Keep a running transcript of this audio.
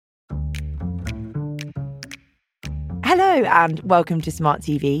Hello and welcome to Smart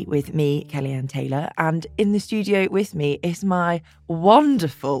TV with me, Kellyanne Taylor. And in the studio with me is my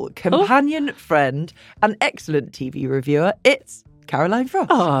wonderful companion, friend, and excellent TV reviewer. It's Caroline Frost.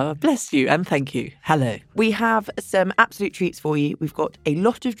 Oh, bless you and thank you. Hello. We have some absolute treats for you. We've got a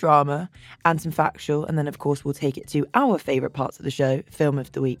lot of drama and some factual, and then of course we'll take it to our favourite parts of the show, Film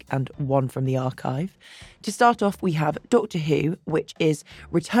of the Week and one from the archive. To start off, we have Doctor Who, which is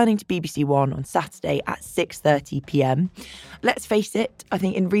returning to BBC One on Saturday at 6:30pm. Let's face it, I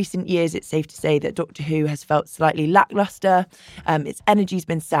think in recent years it's safe to say that Doctor Who has felt slightly lacklustre, its energy's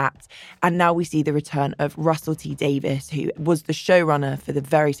been sapped, and now we see the return of Russell T Davies, who was the showrunner for the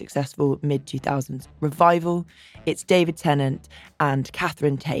very successful mid-2000s revival. It's David Tennant and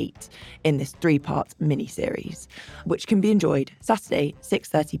Catherine Tate in this 3-part miniseries, which can be enjoyed Saturday,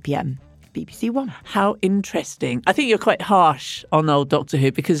 6:30pm. BBC One. How interesting. I think you're quite harsh on old Doctor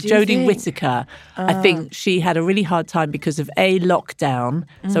Who because Jodie Whittaker, I think she had a really hard time because of lockdown.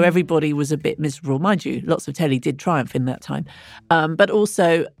 So everybody was a bit miserable. Mind you, lots of telly did triumph in that time. But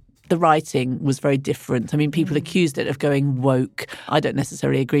also the writing was very different. I mean, people accused it of going woke. I don't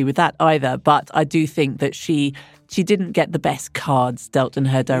necessarily agree with that either, but I do think that she didn't get the best cards dealt in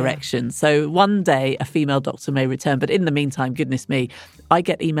her direction. Yeah. So one day a female Doctor may return. But in the meantime, goodness me, I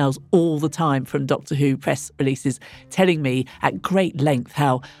get emails all the time from Doctor Who press releases telling me at great length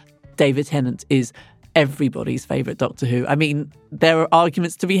how David Tennant is everybody's favourite Doctor Who. I mean, there are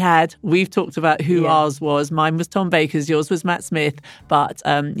arguments to be had. We've talked about who ours was. Mine was Tom Baker's, yours was Matt Smith. But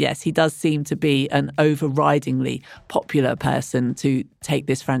yes, he does seem to be an overridingly popular person to take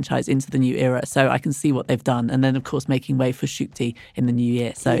this franchise into the new era. So I can see what they've done. And then, of course, making way for Ncuti in the new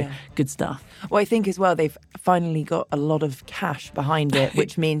year. So good stuff. Well, I think as well, they've finally got a lot of cash behind it,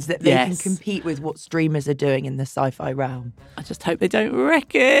 which means that they can compete with what streamers are doing in the sci-fi realm. I just hope they don't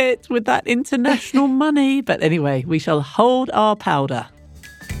wreck it with that international money. But anyway, we shall hold our powder.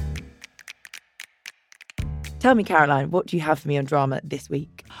 Tell me, Caroline, what do you have for me on drama this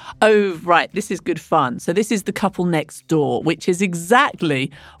week? Oh, right. This is good fun. So this is The Couple Next Door, which is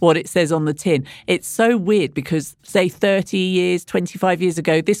exactly what it says on the tin. It's so weird because, say, 30 years, 25 years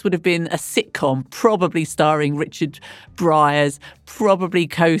ago, this would have been a sitcom, probably starring Richard Briers, probably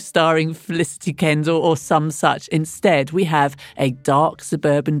co-starring Felicity Kendall or some such. Instead, we have a dark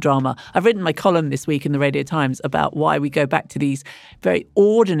suburban drama. I've written my column this week in the Radio Times about why we go back to these very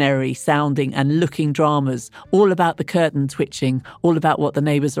ordinary sounding and looking dramas, all about the curtain twitching, all about what the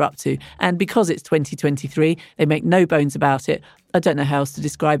neighbours are up to. And because it's 2023, they make no bones about it. I don't know how else to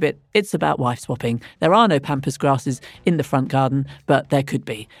describe it. It's about wife swapping. There are no pampas grasses in the front garden, but there could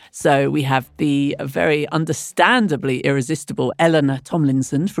be. So we have the very understandably irresistible Eleanor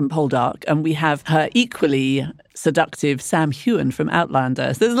Tomlinson from Poldark, and we have her equally seductive Sam Heughan from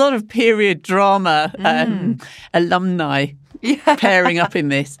Outlander. So there's a lot of period drama alumni pairing up in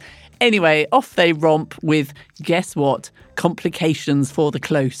this. Anyway, off they romp with, guess what, complications for the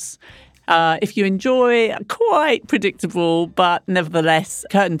close. If you enjoy quite predictable, but nevertheless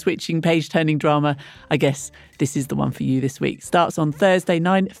curtain-twitching, page-turning drama, I guess this is the one for you this week. Starts on Thursday,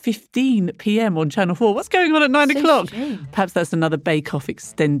 9:15pm on Channel 4. What's going on at 9 o'clock? Strange. Perhaps that's another Bake Off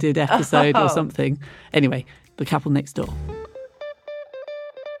extended episode or something. Anyway, The Couple Next Door.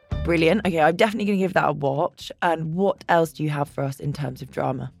 Brilliant. Okay, I'm definitely going to give that a watch. And what else do you have for us in terms of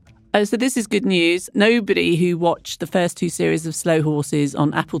drama? So this is good news. Nobody who watched the first 2 series of Slow Horses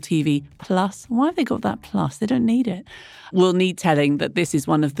on Apple TV Plus, why have they got that Plus? They don't need it. Will need telling that this is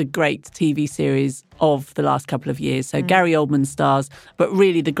one of the great TV series of the last couple of years. So Gary Oldman stars, but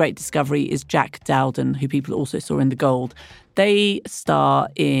really the great discovery is Jack Dowden, who people also saw in The Gold. They star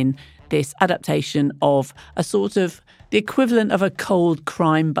in this adaptation of a sort of the equivalent of a cold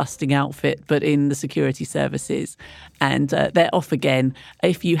crime-busting outfit, but in the security services. And they're off again.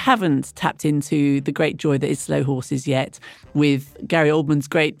 If you haven't tapped into the great joy that is Slow Horses yet, with Gary Oldman's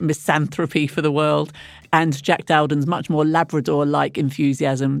great misanthropy for the world and Jack Dowden's much more Labrador-like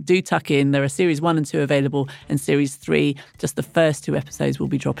enthusiasm, do tuck in. There are Series 1 and 2 available, and Series 3, just the first 2 episodes, will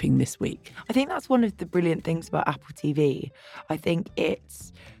be dropping this week. I think that's one of the brilliant things about Apple TV. I think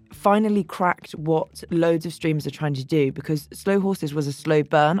it's finally cracked what loads of streamers are trying to do, because Slow Horses was a slow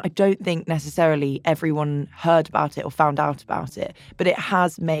burn. I don't think necessarily everyone heard about it or found out about it, but it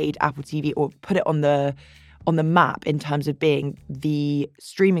has made Apple TV, or put it on the map in terms of being the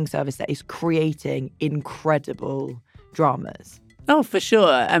streaming service that is creating incredible dramas. Oh, for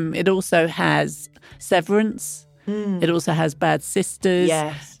sure. It also has Severance. It also has Bad Sisters.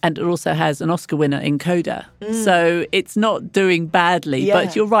 Yes. And it also has an Oscar winner in Coda. So it's not doing badly. Yeah.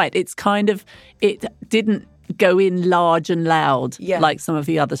 But you're right. It's kind of, it didn't go in large and loud Yeah. like some of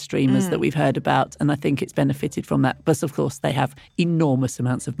the other streamers that we've heard about. And I think it's benefited from that. But of course, they have enormous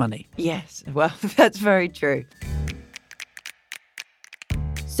amounts of money. Yes, well, that's very true.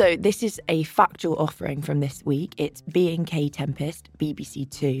 So this is a factual offering from this week. It's B&K Tempest, BBC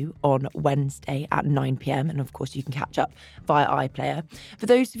Two, on Wednesday at 9 p.m. And of course, you can catch up via iPlayer. For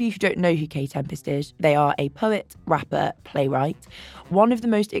those of you who don't know who K Tempest is, they are a poet, rapper, playwright, one of the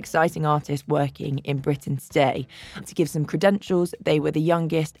most exciting artists working in Britain today. To give some credentials, they were the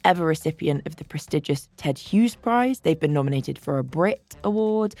youngest ever recipient of the prestigious Ted Hughes Prize. They've been nominated for a Brit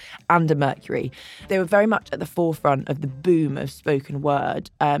Award and a Mercury. They were very much at the forefront of the boom of spoken word.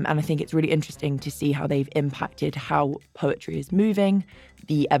 And I think it's really interesting to see how they've impacted how poetry is moving,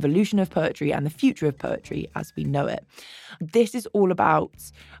 the evolution of poetry and the future of poetry as we know it. This is all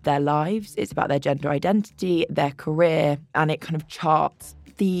about their lives. It's about their gender identity, their career, and it kind of charts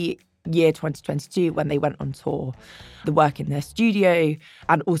the year 2022 when they went on tour, the work in their studio,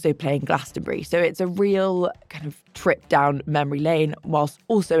 and also playing Glastonbury. So it's a real kind of trip down memory lane whilst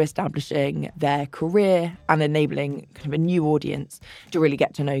also establishing their career and enabling kind of a new audience to really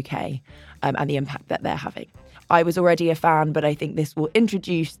get to know Kay and the impact that they're having. I was already a fan, but I think this will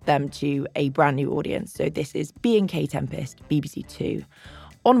introduce them to a brand new audience. So this is B&K Tempest, BBC Two,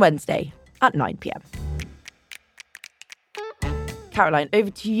 on Wednesday at 9 p.m. Caroline, over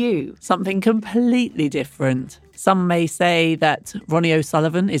to you. Something completely different. Some may say that Ronnie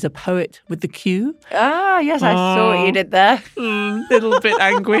O'Sullivan is a poet with the Q. Ah, yes, I saw what you did there. Little bit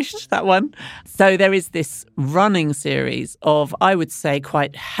anguished, that one. So there is this running series of, I would say,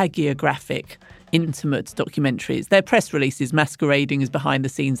 quite hagiographic, intimate documentaries. They're press releases masquerading as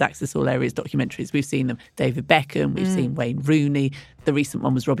behind-the-scenes Access All Areas documentaries. We've seen them. David Beckham, we've seen Wayne Rooney. The recent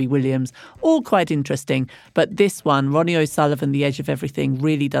one was Robbie Williams. All quite interesting. But this one, Ronnie O'Sullivan, The Edge of Everything,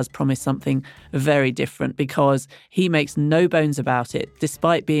 really does promise something very different because he makes no bones about it.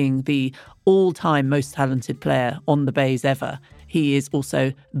 Despite being the all-time most talented player on the Bays ever, he is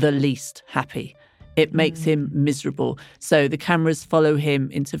also the least happy. It makes him miserable. So the cameras follow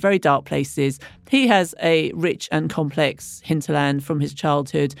him into very dark places. He has a rich and complex hinterland from his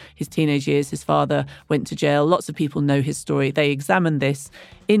childhood, his teenage years. His father went to jail. Lots of people know his story. They examine this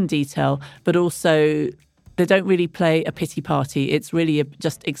in detail, but also they don't really play a pity party. It's really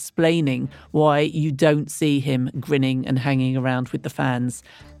just explaining why you don't see him grinning and hanging around with the fans,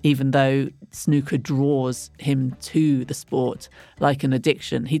 even though snooker draws him to the sport like an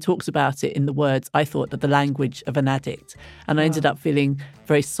addiction. He talks about it in the words, I thought, that the language of an addict. And I ended up feeling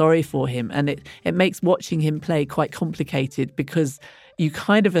very sorry for him. And it makes watching him play quite complicated because you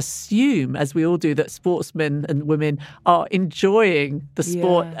kind of assume, as we all do, that sportsmen and women are enjoying the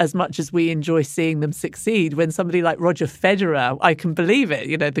sport as much as we enjoy seeing them succeed. When somebody like Roger Federer, I can believe it,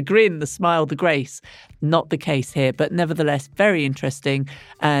 you know, the grin, the smile, the grace. Not the case here, but nevertheless, very interesting.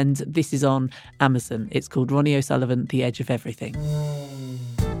 And this is on Amazon. It's called Ronnie O'Sullivan, The Edge of Everything.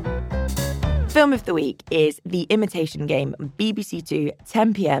 Film of the week is The Imitation Game on BBC Two,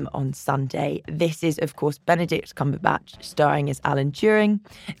 10 p.m. on Sunday. This is, of course, Benedict Cumberbatch starring as Alan Turing,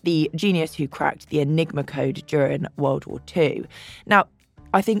 the genius who cracked the Enigma code during World War II. Now,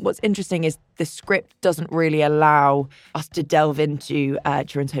 I think what's interesting is the script doesn't really allow us to delve into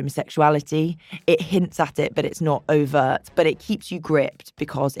Turing's homosexuality. It hints at it, but it's not overt. But it keeps you gripped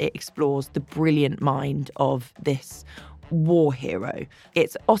because it explores the brilliant mind of this war hero.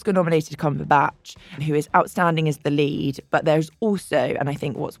 It's Oscar-nominated Cumberbatch, who is outstanding as the lead, but there's also, and I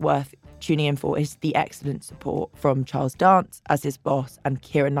think what's worth tuning in for, is the excellent support from Charles Dance as his boss and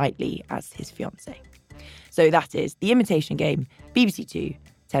Keira Knightley as his fiancée. So that is The Imitation Game, BBC Two,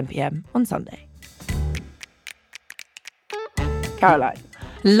 10 p.m. on Sunday. Caroline.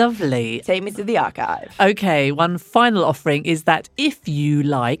 Lovely. Take me to the archive. Okay, one final offering is that if you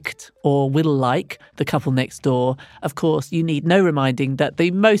liked or will like The Couple Next Door, of course, you need no reminding that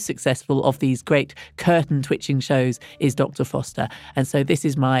the most successful of these great curtain-twitching shows is Dr. Foster. And so this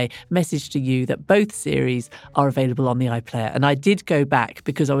is my message to you that both series are available on the iPlayer. And I did go back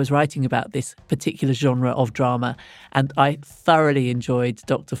because I was writing about this particular genre of drama, and I thoroughly enjoyed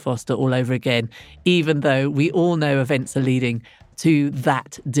Dr. Foster all over again, even though we all know events are leading to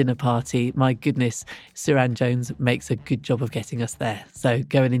that dinner party. My goodness, Suranne Jones makes a good job of getting us there. So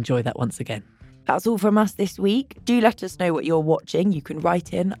go and enjoy that once again. That's all from us this week. Do let us know what you're watching. You can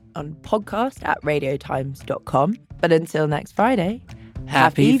write in on podcast@radiotimes.com. But until next Friday,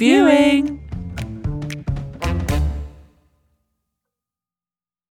 Happy viewing!